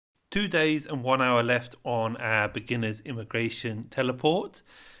2 days and 1 hour left on our beginner's immigration teleport,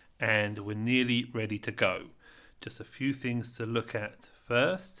 and we're nearly ready to go. Just a few things to look at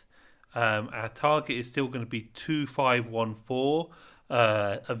first. Our target is still going to be 2514.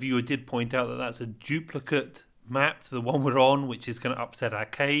 A viewer did point out that that's a duplicate map to the one we're on, which is going to upset our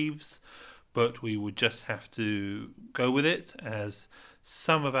caves, but we would just have to go with it, as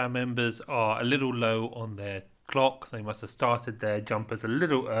some of our members are a little low on their clock. They must have started their jumpers a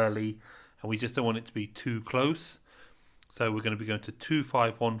little early, and we just don't want it to be too close. So we're going to be going to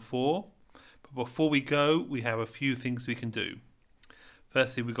 2514. But before we go, we have a few things we can do.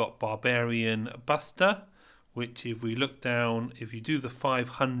 Firstly, we've got Barbarian Buster, which if we look down, if you do the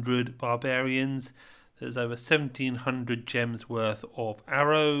 500 Barbarians, there's over 1700 gems worth of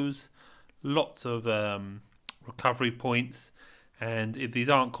arrows, lots of recovery points, and if these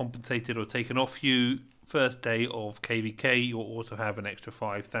aren't compensated or taken off you, first day of KVK, you'll also have an extra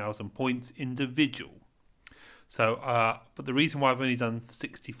 5,000 points individual. So, but the reason why I've only done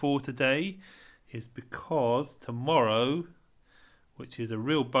 64 today is because tomorrow, which is a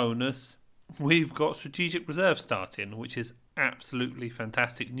real bonus, we've got Strategic Reserve starting, which is absolutely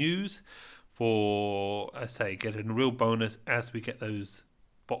fantastic news for, I say, getting a real bonus as we get those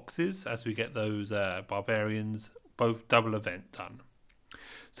boxes, as we get those Barbarians, both double event done.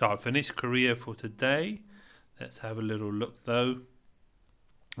 So I've finished Korea for today. Let's have a little look though.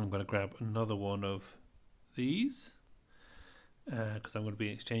 I'm going to grab another one of these because I'm going to be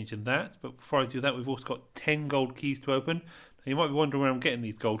exchanging that. But before I do that, we've also got 10 gold keys to open. Now, you might be wondering where I'm getting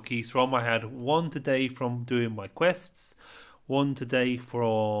these gold keys from. I had one today from doing my quests, one today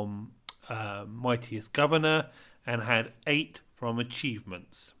from Mightiest Governor, and had 8 from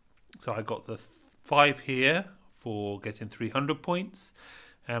achievements. So I got the 5 here for getting 300 points,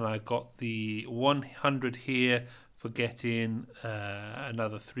 and I got the 100 here for getting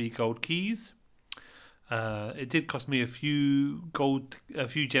another 3 gold keys. It did cost me a few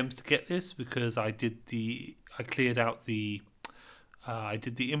gems to get this, because I did the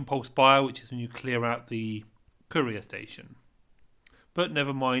impulse buy, which is when you clear out the courier station. But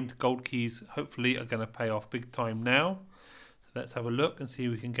never mind, gold keys hopefully are going to pay off big time now. So let's have a look and see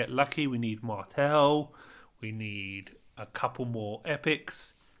if we can get lucky. We need Martel, we need a couple more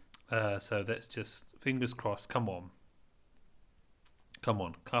epics. So let's just, fingers crossed, come on,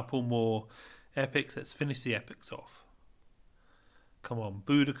 couple more epics. Let's finish the epics off. Come on,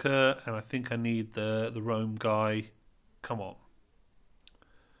 Boudica, and I think I need the Rome guy. Come on.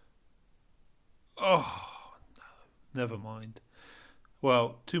 Oh, no, never mind.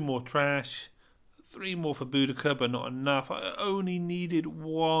 Well, 2 more trash, 3 more for Boudica, but not enough. I only needed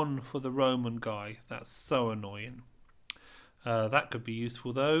 1 for the Roman guy. That's so annoying. That could be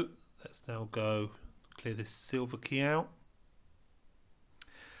useful though. Let's now go clear this silver key out.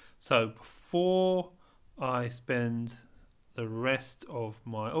 So before I spend the rest of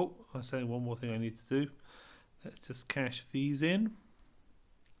my... Oh, I say one more thing I need to do. Let's just cash these in.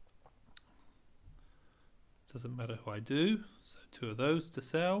 Doesn't matter who I do. So 2 of those to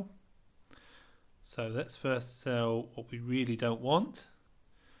sell. So let's first sell what we really don't want,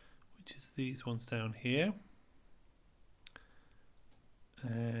 which is these ones down here.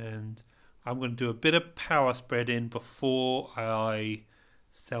 And I'm going to do a bit of power spread in before I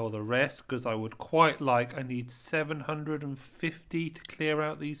sell the rest, because I would quite like, I need 750 to clear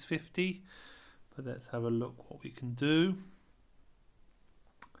out these 50. But let's have a look what we can do.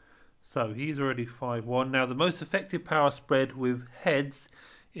 So he's already 5-1. Now the most effective power spread with heads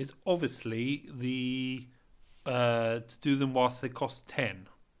is obviously the to do them whilst they cost 10,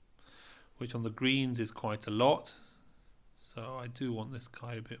 which on the greens is quite a lot. So I do want this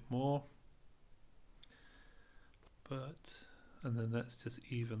guy a bit more. And then let's just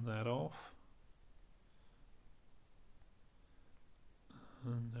even that off.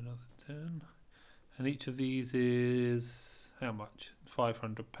 And another 10. And each of these is how much?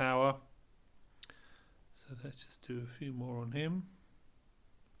 500 power. So let's just do a few more on him.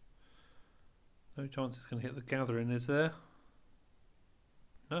 No chance it's going to hit the gathering, is there?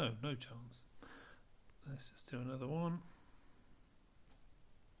 No, no chance. Let's just do another one.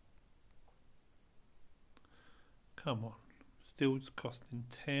 Come on. Still costing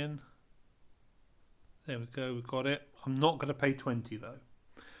 10. There we go, we got it. I'm not going to pay 20 though.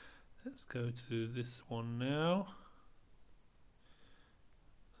 Let's go to this one now.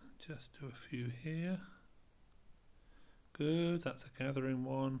 Just do a few here. Good, that's a gathering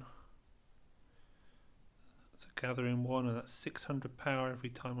one. That's a gathering one, and that's 600 power every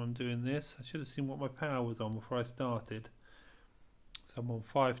time I'm doing this. I should have seen what my power was on before I started. So I'm on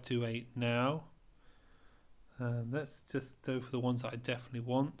 528 now. Let's just go for the ones that I definitely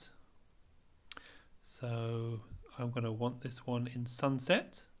want. So I'm going to want this one in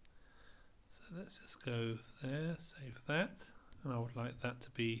sunset. So let's just go there, save that. And I would like that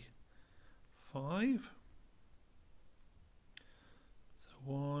to be 5. So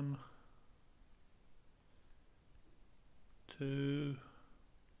 1, 2,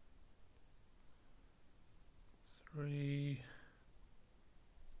 3.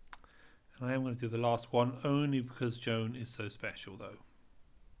 And I am going to do the last one only because Joan is so special though.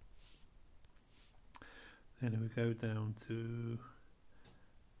 Then we go down to,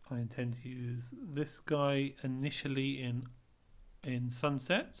 I intend to use this guy initially in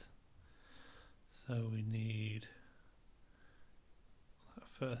sunset. So we need that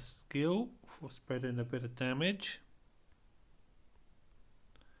first skill for spreading a bit of damage.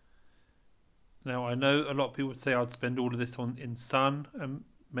 Now I know a lot of people would say I'd spend all of this on in sun, and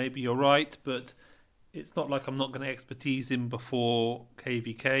maybe you're right, but it's not like I'm not going to expertise him before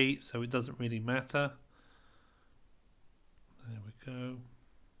KVK, so it doesn't really matter. There we go.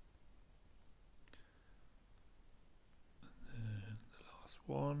 And then the last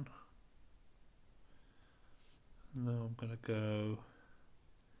one. Now I'm going to go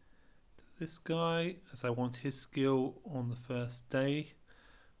to this guy as I want his skill on the first day.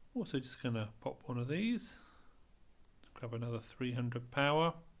 Also just going to pop one of these. Grab another 300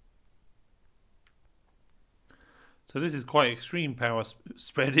 power. So this is quite extreme power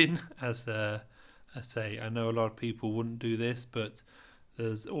spreading, as I say. I know a lot of people wouldn't do this, but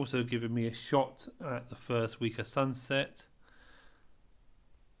there's also given me a shot at the first week of sunset.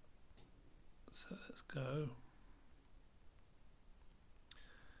 So let's go.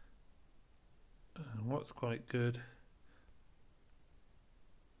 And what's quite good,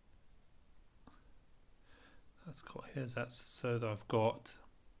 that's so that I've got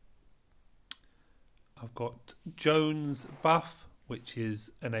Joan's buff, which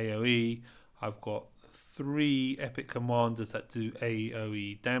is an AoE. I've got 3 epic commanders that do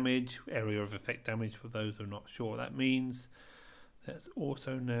AoE damage, area of effect damage for those who are not sure what that means. Let's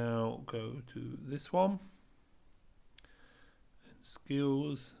also now go to this one. And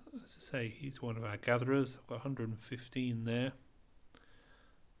skills, as I say, he's one of our gatherers. I've got 115 there.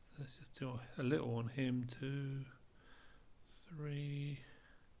 So let's just do a little on him. 2, 3,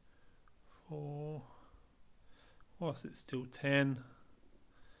 4. Whilst it's still 10,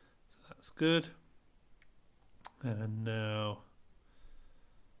 so that's good. And now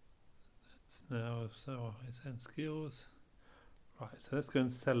so I send skills. Right, so let's go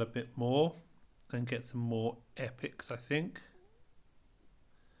and sell a bit more and get some more epics, I think.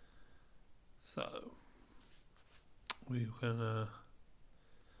 So we're gonna,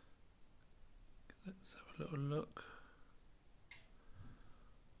 let's have a little look.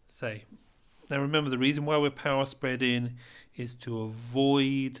 Now remember, the reason why we're power spreading is to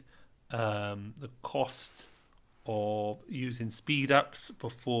avoid the cost of using speed ups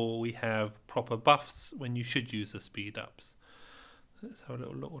before we have proper buffs when you should use the speed ups. Let's have a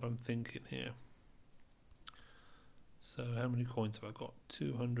little look what I'm thinking here. So how many coins have I got?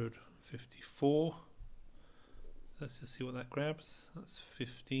 254. Let's just see what that grabs. That's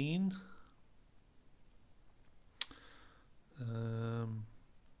 15.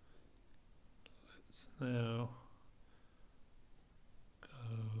 Let's now go.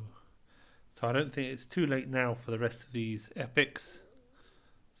 So I don't think it's too late now for the rest of these epics.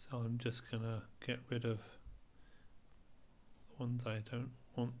 So I'm just gonna get rid of the ones I don't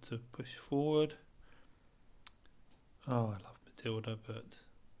want to push forward. Oh, I love Matilda, but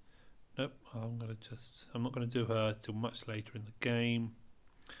nope, I'm not gonna do her till much later in the game.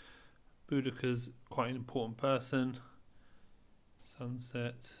 Boudica's quite an important person.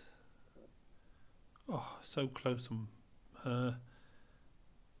 Sunset. Oh, so close on her.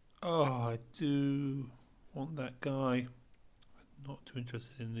 Oh, I do want that guy. I'm not too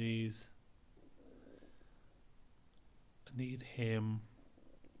interested in these. I need him.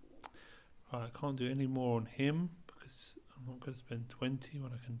 Right, I can't do any more on him because I'm not going to spend 20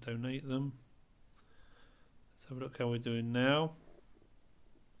 when I can donate them. Let's have a look how we're doing now.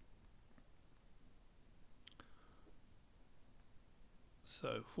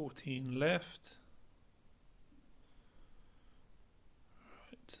 So 14 left.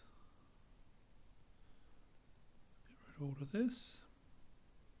 Right. Get rid of all of this.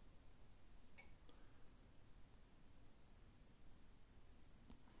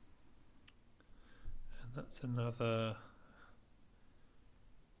 And that's another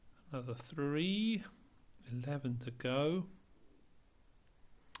 3. 11 to go.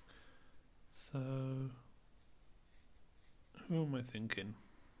 So who am I thinking?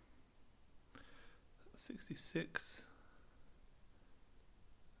 66.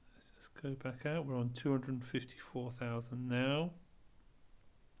 Let's just go back out. We're on 254,000 now.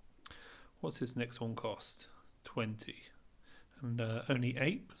 What's this next one cost? 20. And only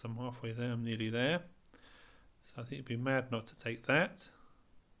 8 because I'm halfway there. I'm nearly there. So I think it'd be mad not to take that.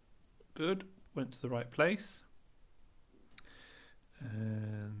 Good. Went to the right place.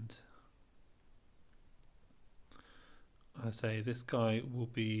 And I say this guy will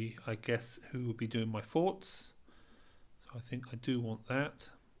be, I guess, who will be doing my forts. So I think I do want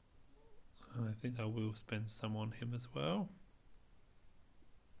that. And I think I will spend some on him as well.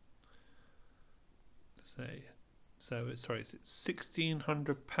 Say, so it's, sorry, it's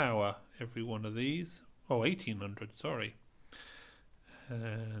 1600 power every one of these. Oh, 1800, sorry.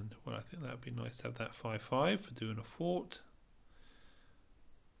 And well, I think that would be nice to have that 5-5 for doing a fort.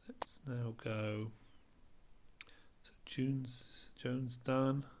 Let's now go. So Jones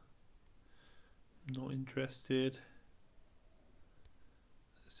done. Not interested.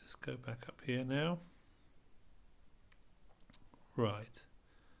 Let's just go back up here now. Right.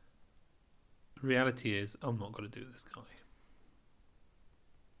 The reality is I'm not going to do this guy.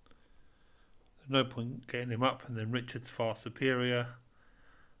 There's no point getting him up, and then Richard's far superior.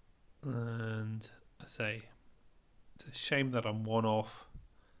 And I say it's a shame that I'm one off.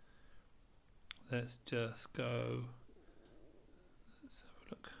 Let's just go. Let's have a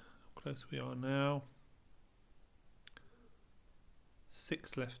look how close we are now.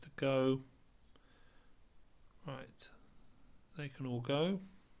 6 left to go. Right, they can all go.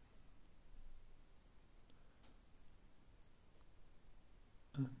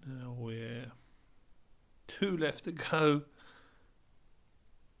 And now we're 2 left to go.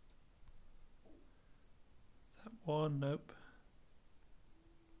 Is that 1? Nope.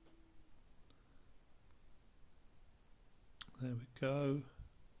 There we go.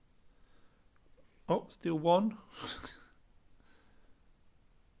 Oh, still 1.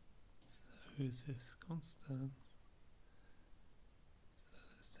 So who's this? Constance. So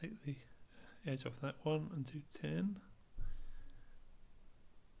let's take the edge off that one and do 10.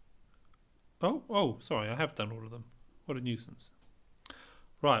 Oh, sorry, I have done all of them. What a nuisance.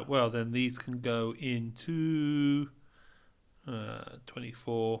 Right, well then these can go into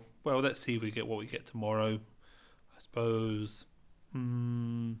 24. Well, let's see if we get what we get tomorrow. I suppose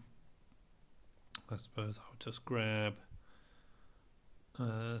I'll just grab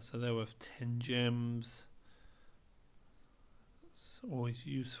so they're worth 10 gems. It's always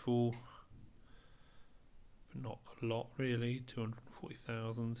useful, but not a lot really.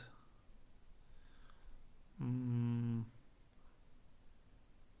 240,000. I'm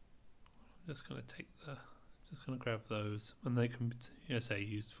just going to grab those, and they can be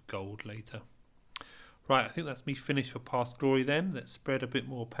used for gold later. Right, I think that's me finished for Past Glory then. Let's spread a bit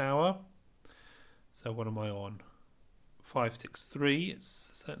more power. So what am I on? 563.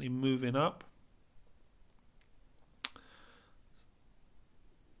 It's certainly moving up.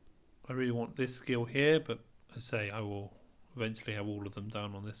 I really want this skill here, but I say I will eventually have all of them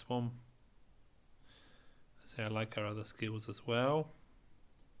done on this one. I say I like our other skills as well.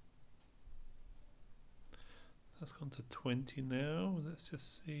 That's gone to 20 now. Let's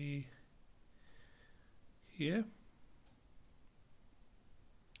just see here.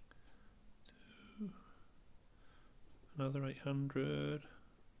 2. Another 800.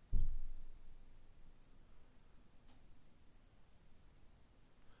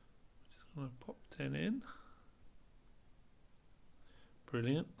 Just going to pop 10 in.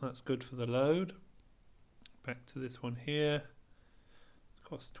 Brilliant. That's good for the load. Back to this one here.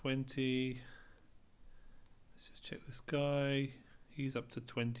 Cost 20. Let's just check this guy. He's up to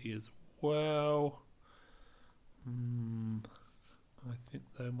 20 as well. I think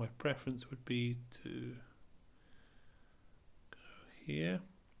though my preference would be to go here,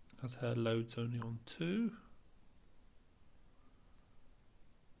 as her load's only on 2.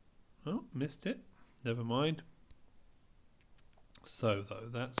 Oh, missed it. Never mind. So though,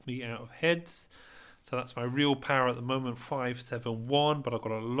 that's me out of heads. So that's my real power at the moment, 571, but I've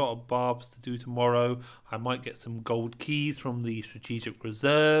got a lot of barbs to do tomorrow. I might get some gold keys from the strategic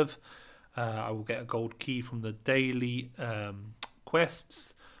reserve. I will get a gold key from the daily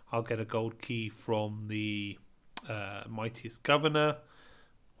quests. I'll get a gold key from the mightiest governor.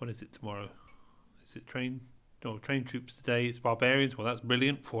 What is it tomorrow? Is it train troops today? It's barbarians. Well, that's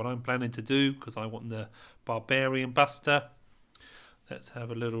brilliant for what I'm planning to do, because I want the barbarian buster. Let's have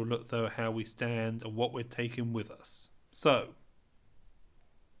a little look though at how we stand and what we're taking with us. So,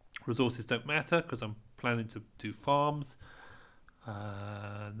 resources don't matter because I'm planning to do farms.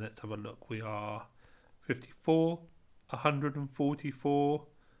 Let's have a look. We are 54, 144,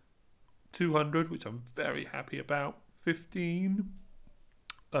 200, which I'm very happy about. 15,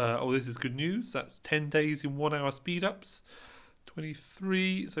 Oh, this is good news. That's 10 days in 1 hour speed ups.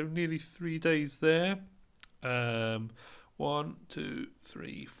 23, so nearly 3 days there. 1, 2,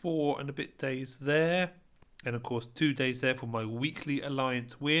 3, 4 and a bit days there. And of course 2 days there for my weekly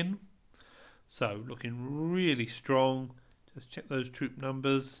alliance win. So looking really strong. Just check those troop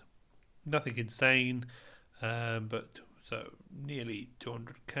numbers. Nothing insane, but so nearly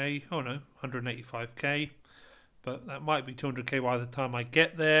 200k. Oh no, 185k. But that might be 200k by the time I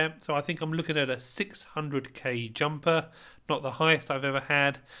get there. So I think I'm looking at a 600k jumper. Not the highest I've ever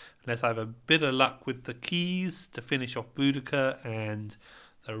had, unless I have a bit of luck with the keys to finish off Boudica and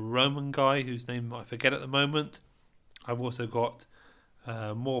the Roman guy whose name I forget at the moment. I've also got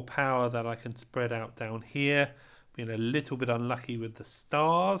more power that I can spread out down here. Being a little bit unlucky with the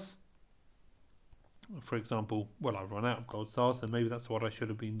stars. For example, well, I've run out of gold stars, so maybe that's what I should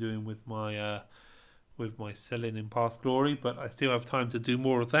have been doing with my selling in Past Glory, but I still have time to do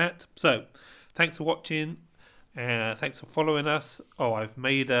more of that. So thanks for watching, thanks for following us. Oh, I've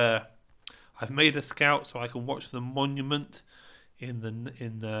made a scout so I can watch the monument in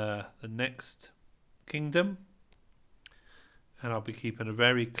the next kingdom, and I'll be keeping a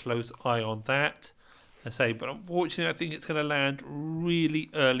very close eye on that. I say, but unfortunately I think it's going to land really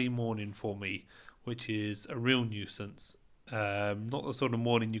early morning for me, which is a real nuisance. Not the sort of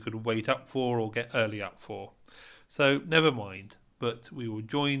morning you could wait up for or get early up for. So never mind, but we will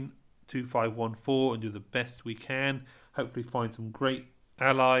join 2514 and do the best we can. Hopefully find some great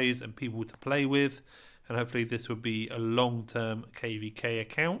allies and people to play with, and hopefully this will be a long-term KVK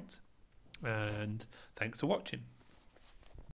account. And thanks for watching.